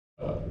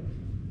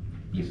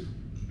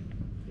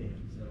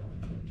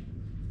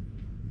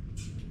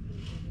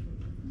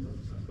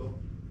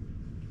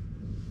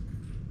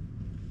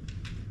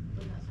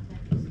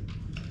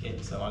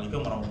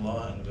Assalamualaikum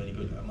warahmatullahi and very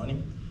good morning,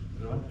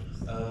 everyone.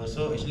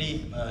 So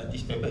actually,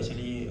 this paper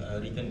actually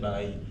written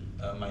by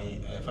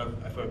my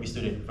FYP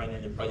student, final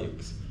year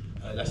projects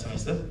last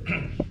semester.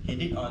 He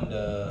did on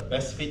the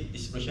best fit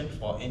distribution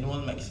for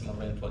annual maximum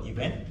rainfall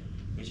event,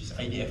 which is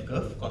IDF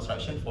curve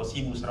construction for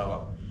Sibu,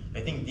 Sarawak. I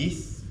think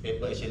this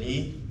paper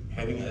actually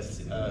having a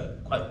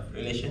quite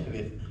relation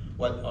with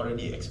what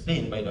already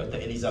explained by Dr.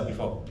 Eliza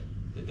before.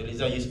 Dr.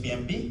 Eliza used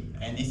PMP,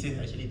 and this is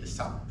actually the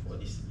sum for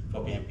this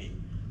for PMP.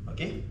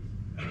 Okay.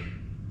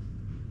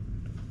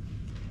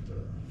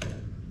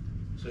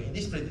 So in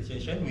this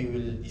presentation, we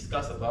will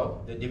discuss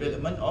about the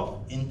development of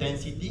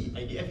intensity.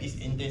 IDF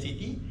is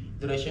intensity,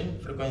 duration,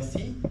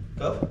 frequency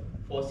curve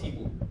for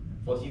Sibu.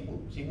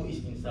 Sibu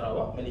is in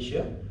Sarawak,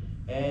 Malaysia,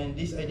 and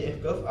these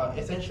IDF curves are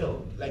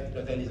essential, like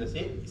Dr. Eliza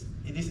said.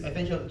 It is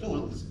essential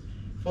tools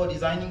for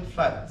designing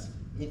flood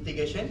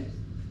mitigation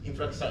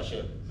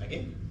infrastructure.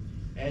 Okay,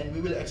 and we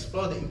will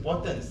explore the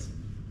importance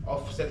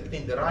of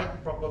selecting the right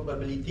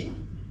probability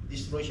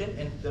distribution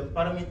and the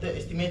parameter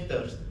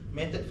estimators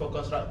method for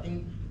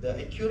constructing the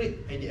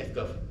accurate IDF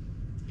curve.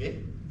 Okay,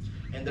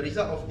 and the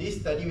result of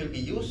this study will be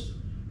used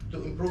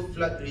to improve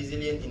flood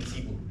resilience in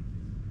Sibu.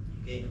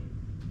 Okay.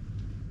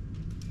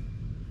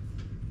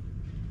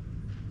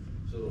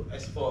 So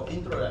as for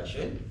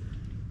introduction,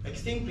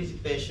 extreme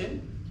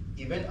precipitation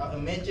events are a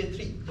major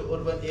threat to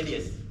urban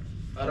areas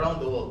around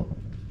the world.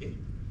 Okay,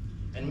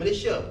 and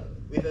Malaysia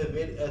with a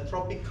very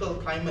tropical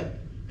climate,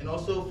 and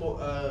also for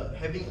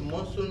having a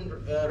monsoon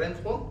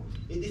rainfall,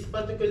 it is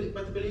particularly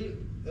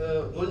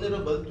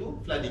vulnerable to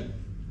flooding.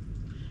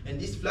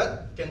 And this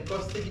flood can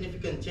cause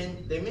significant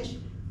damage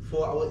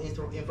for our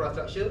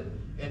infrastructure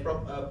and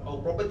our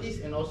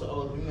properties and also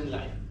our human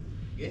life.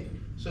 Okay,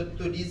 so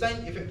to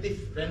design effective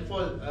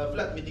rainfall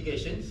flood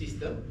mitigation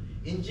system,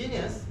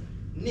 engineers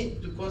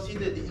need to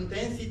consider the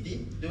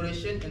intensity,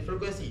 duration, and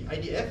frequency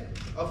 (IDF)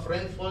 of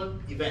rainfall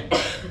events.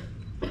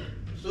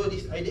 So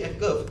this IDF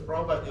curve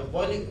provides a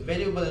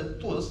valuable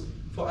tools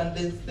for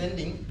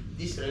understanding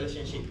this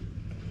relationship.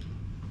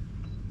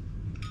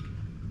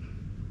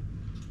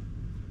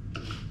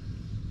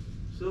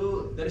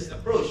 So there is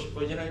approach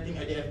for generating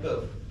IDF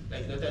curve.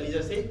 Like Dr.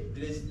 Eliza said,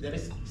 there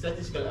is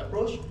statistical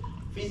approach,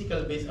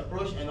 physical based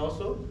approach, and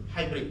also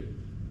hybrid.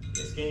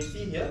 As can you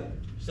see here,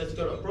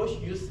 statistical approach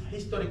use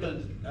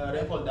historical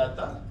rainfall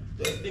data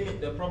to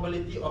estimate the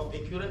probability of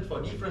occurrence for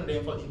different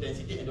rainfall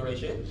intensity and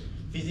duration.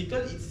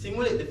 Physical, it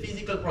simulates the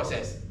physical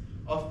process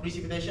of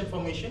precipitation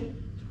formation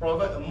to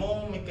provide a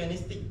more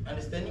mechanistic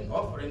understanding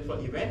of rainfall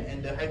event.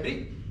 And the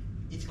hybrid,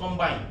 it's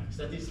combined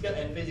statistical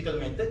and physical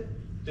method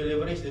to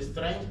leverage the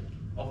strength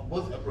of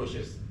both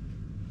approaches.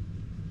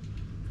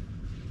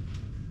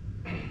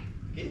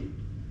 Okay,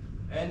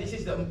 and this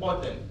is the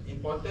important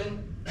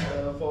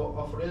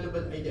of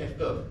relevant IDF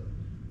curve.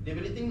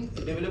 Developing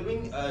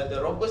the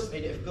robust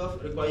IDF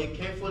curve require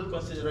careful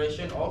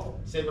consideration of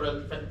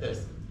several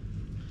factors.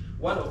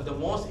 One of the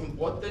most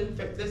important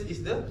factors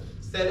is the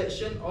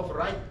selection of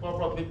right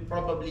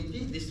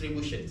probability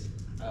distributions,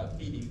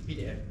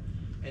 PDF.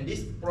 And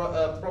this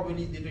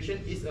probability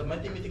distribution is a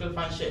mathematical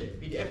function.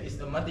 PDF is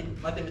a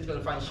mathematical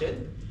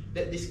function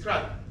that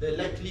describes the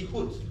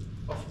likelihood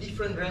of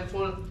different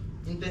rainfall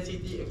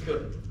intensity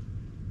occur.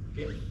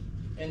 Okay,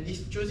 and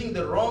this choosing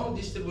the wrong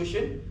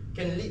distribution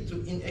can lead to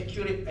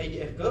inaccurate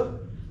IDF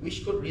curve,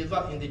 which could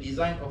result in the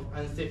design of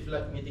unsafe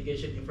flood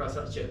mitigation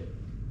infrastructure.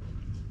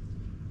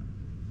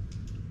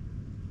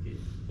 Okay.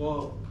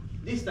 For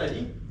this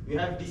study, we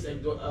have this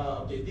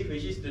objective,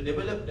 which is to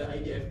develop the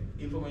IDF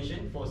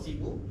information for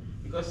Sibu,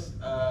 because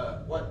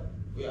what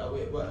we are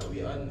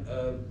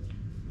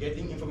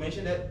getting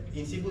information that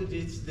in Sibu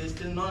they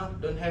still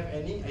don't have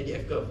any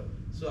IDF curve.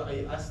 So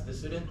I asked the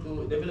student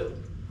to develop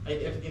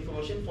IDF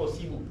information for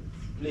Sibu,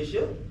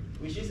 Malaysia,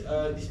 which is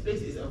this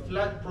place is a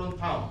flood-prone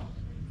town,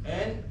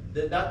 and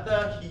the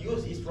data he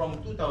used is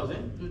from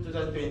 2000 to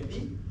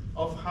 2020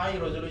 of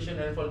high-resolution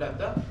rainfall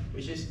data,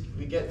 which is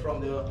we get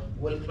from the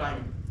World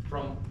Climate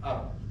from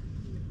our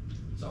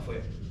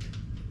software.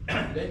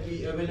 Then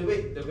we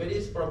evaluate the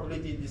various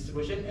probability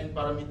distribution and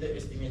parameter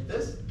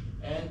estimators,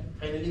 and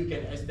finally we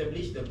can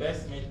establish the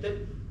best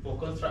method for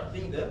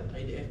constructing the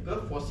IDF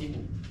curve for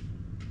Sibu.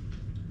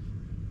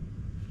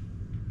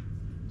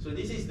 So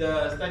this is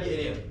the study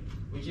area,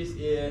 which is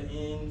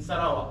in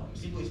Sarawak.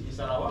 Sibu is in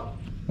Sarawak.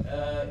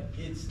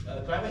 Its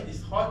climate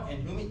is hot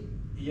and humid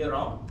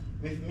year-round,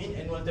 with mean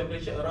annual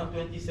temperature around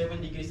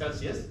 27 degrees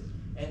Celsius,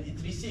 and it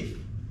receives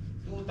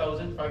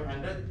 2,500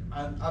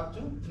 and up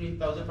to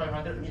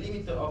 3,500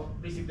 millimeter of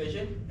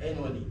precipitation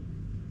annually.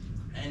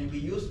 And we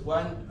use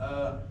one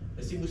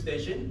Sibu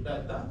station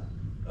data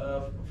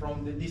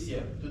from this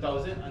year,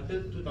 2000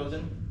 until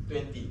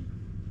 2020.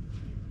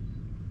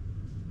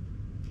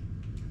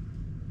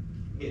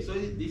 Okay, so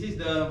this is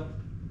the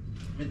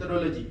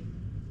methodology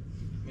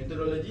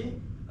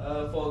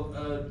for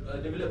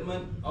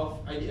development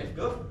of IDF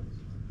curve.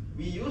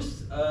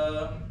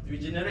 We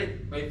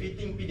generate by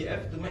fitting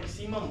PDF to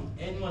maximum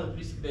annual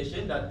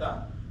precipitation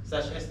data,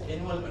 such as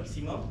annual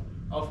maximum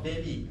of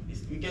daily.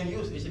 We can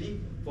use actually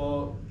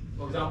for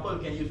For example, you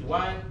can use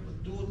 1,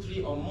 2,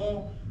 3 or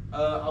more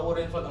our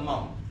rainfall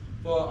amount.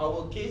 For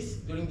our case,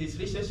 during this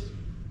research,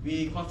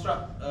 we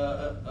construct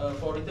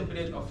for return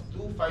period of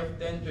 2, 5,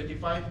 10,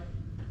 25,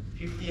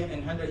 50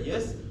 and 100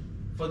 years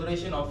for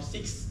duration of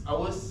 6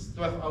 hours,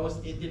 12 hours,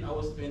 18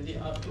 hours, 20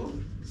 up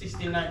to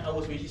 69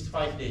 hours, which is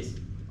 5 days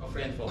of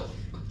rainfall.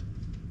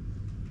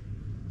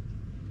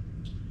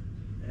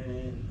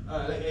 And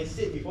like I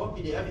said before,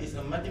 PDF is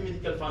a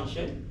mathematical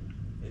function.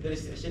 There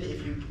is actually,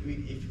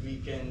 if we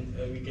can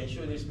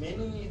show there's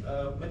many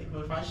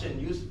mathematical function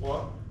used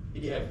for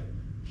PDF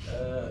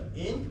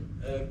in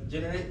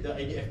generate the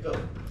IDF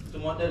curve to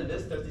model the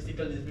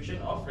statistical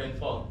distribution of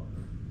rainfall.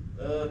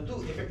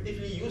 To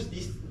effectively use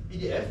this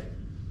PDF,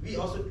 we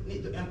also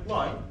need to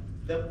employ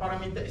the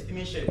parameter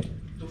estimation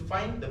to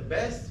find the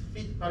best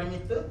fit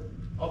parameter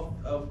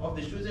of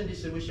the chosen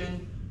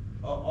distribution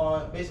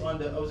based on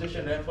the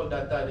observation rainfall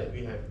data that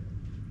we have.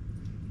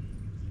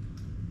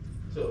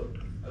 So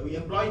we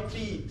employ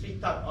three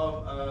type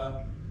of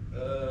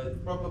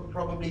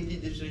probability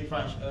distribution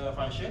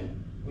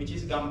function, which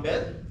is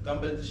Gumbel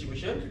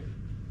distribution.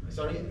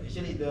 Sorry,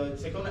 actually the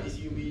second one is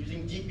you'll be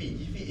using GP.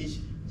 GP is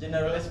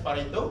generalized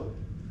Pareto,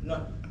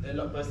 not a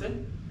log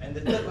person. And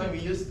the third one we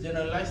use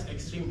generalized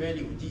extreme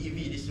value,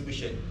 GEV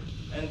distribution.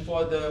 And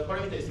for the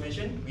parameter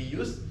estimation, we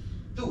use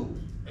two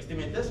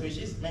estimators, which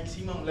is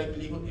maximum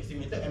likelihood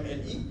estimator,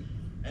 MLE,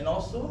 and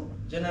also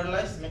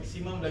generalized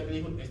maximum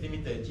likelihood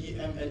estimator,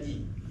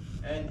 GMLE.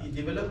 And it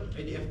developed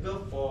IDF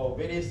curve for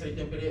various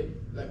return period,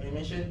 like I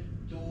mentioned,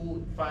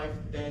 2,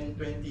 5, 10,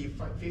 20,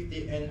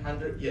 50, and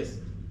 100 years.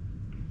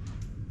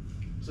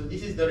 So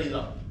this is the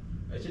result.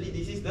 Actually,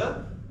 this is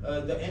the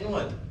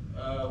annual.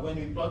 When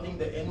we plotting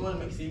the annual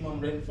maximum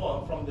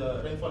rainfall from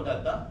the rainfall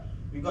data,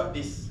 we got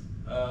this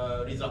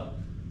result.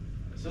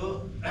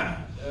 So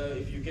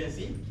if you can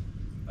see,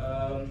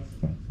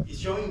 it's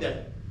showing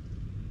that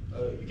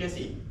you can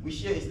see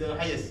which year is the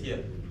highest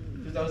here.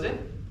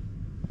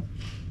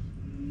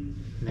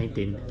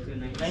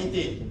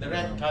 2019, the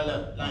red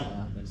color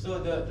line. So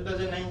the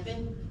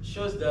 2019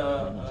 shows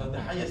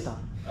the highest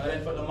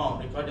rainfall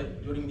amount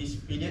recorded during this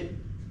period,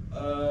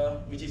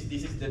 which is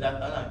this is the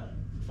data line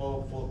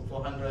for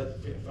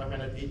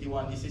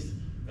 581. This is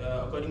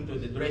according to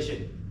the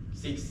duration,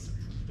 6,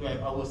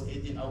 12 hours,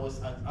 18 hours,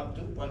 and up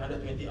to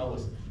 120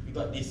 hours. We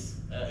got this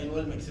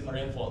annual maximum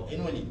rainfall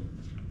annually.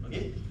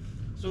 Okay,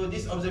 so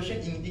this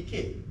observation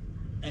indicate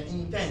an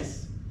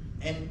intense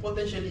and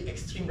potentially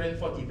extreme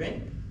rainfall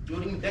event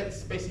during that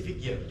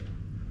specific year.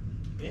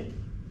 Okay,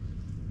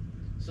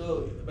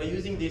 so by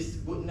using this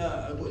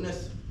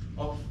goodness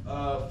of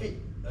fit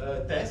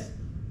test,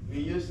 we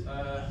use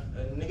a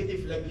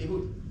negative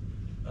likelihood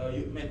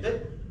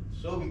method.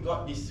 So we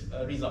got this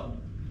result.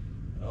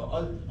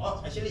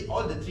 Actually,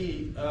 all the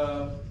three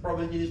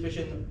probability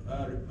distribution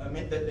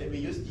method that we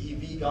use,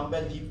 GEV,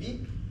 Gumbel,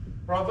 GP,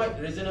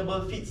 provide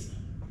reasonable fits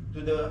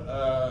to the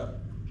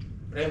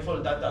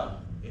rainfall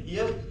data.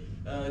 Here,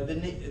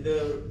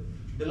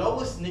 the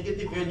lowest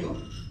negative value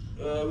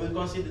we'll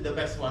consider the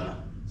best one.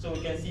 So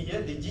we can see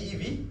here the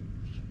GEV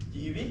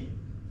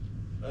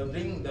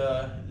bring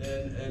the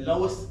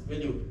lowest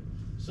value.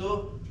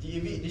 So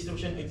GEV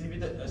distribution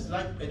exhibited a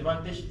slight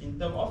advantage in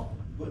terms of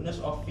goodness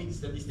of fit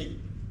statistic.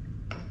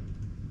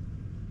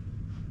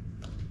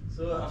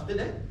 So after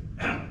that,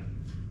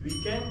 we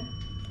can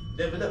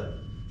develop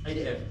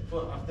IDF.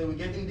 After we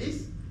getting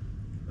this,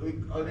 we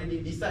already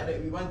decide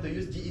that we want to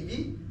use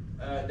GEV,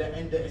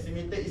 and the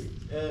estimator is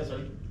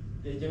the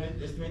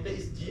estimator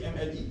is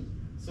GMLE.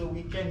 So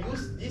we can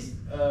use this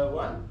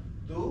one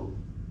to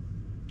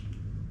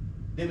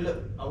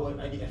develop our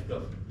IDF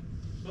curve.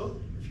 So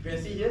if you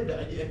can see here, the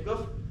IDF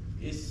curve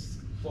is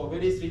for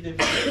various return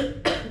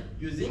periods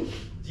using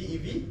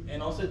GEV,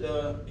 and also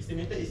the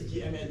estimator is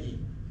GMLE.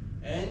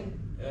 And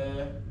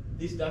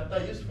this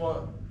data used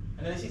for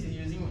analysis is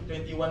using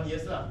 21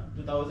 years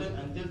 2000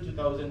 until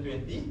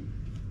 2020.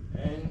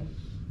 And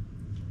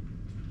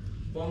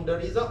from the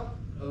result,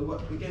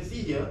 what we can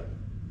see here,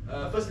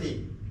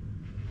 firstly,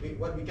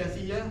 what we can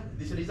see here,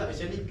 this result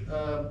actually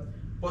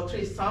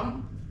portrays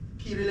some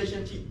key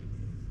relationship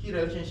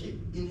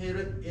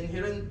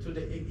inherent to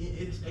the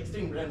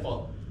extreme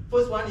rainfall.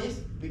 First one is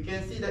we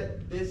can see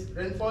that this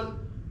rainfall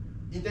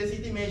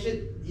intensity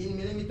measured in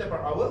millimeter per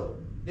hour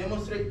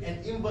demonstrate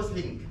an inverse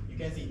link. You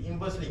can see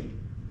inverse link,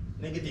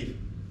 negative,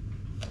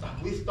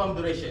 with storm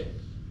duration.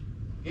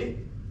 Okay,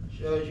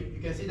 you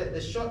can see that the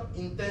short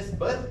intense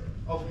burst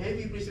of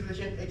heavy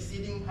precipitation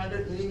exceeding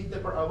 100 millimeter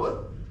per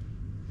hour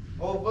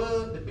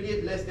over the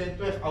period less than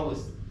 12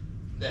 hours.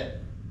 There,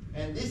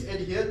 and this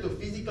adhere to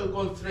physical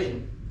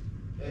constraint.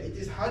 It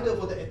is harder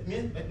for the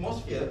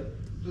atmosphere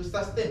to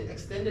sustain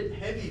extended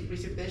heavy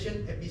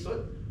precipitation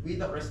episode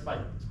without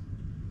respite.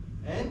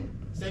 And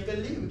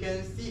secondly, we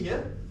can see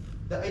here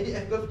the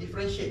IDF curve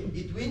differentiate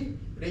between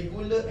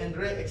regular and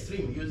rare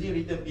extreme using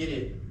return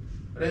period.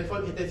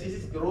 Rainfall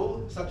intensities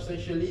grow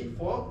substantially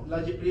for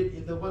larger period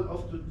interval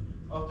of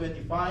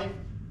 25,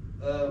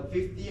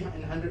 50,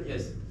 and 100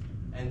 years.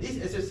 And this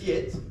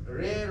associates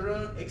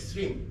rarer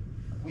extreme,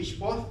 which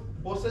pose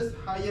poses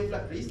higher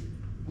flood risk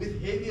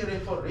with heavier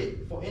rainfall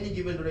rate for any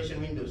given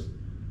duration windows.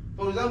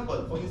 For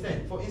example, for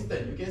instance,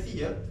 you can see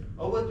here,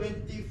 over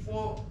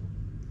 24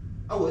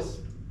 hours,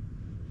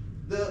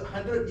 the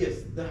 100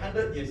 years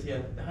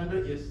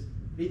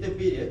return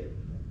period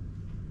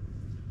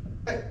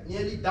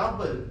nearly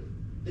double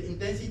the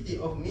intensity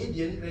of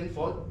median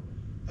rainfall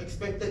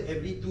expected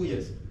every 2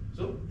 years.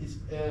 So it's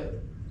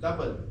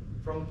double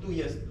from 2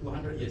 years to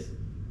 100 years.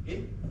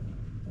 Okay.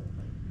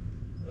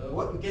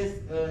 What we can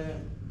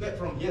get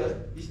from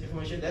here is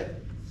information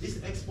that this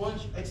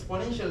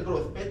exponential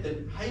growth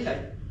pattern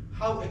highlight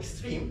how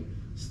extreme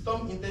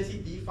storm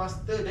intensity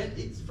faster than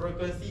its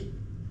frequency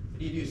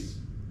reduce.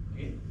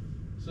 Okay.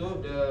 So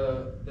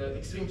the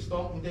extreme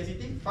storm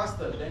intensity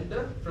faster than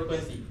the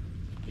frequency.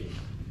 Okay.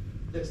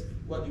 That's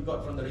what you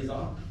got from the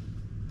result.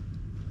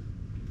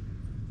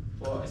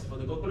 As for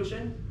the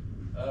conclusion,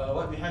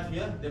 what we have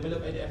here,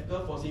 developed IDF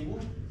curve for Sibu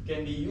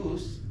can be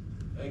used,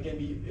 we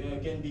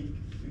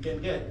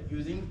can get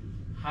using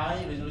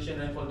high resolution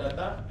rainfall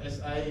data.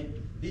 As I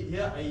did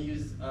here, I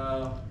use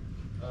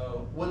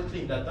world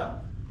clean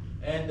data,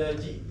 and the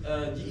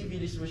GEV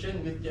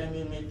distribution with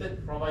GML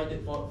method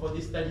provided for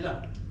this study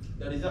lah.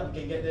 The result, we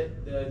can get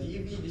that the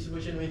GEV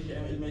distribution with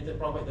GML method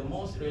provide the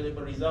most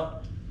reliable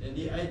result, and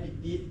the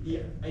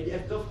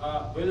IDF curve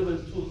are available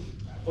tools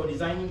for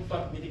designing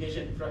flood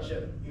mitigation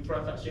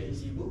infrastructure in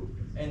Sibu.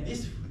 And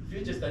this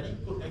future study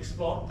could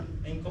explore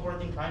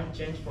incorporating climate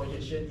change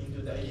projection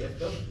into the IDF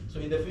curve. So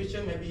in the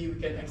future, maybe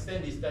we can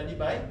extend this study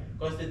by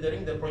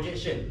considering the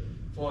projection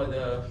for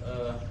the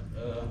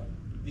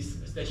this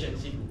station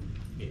Sibu.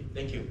 Okay,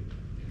 thank you.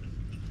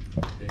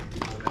 Thank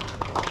you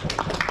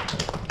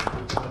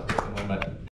so much.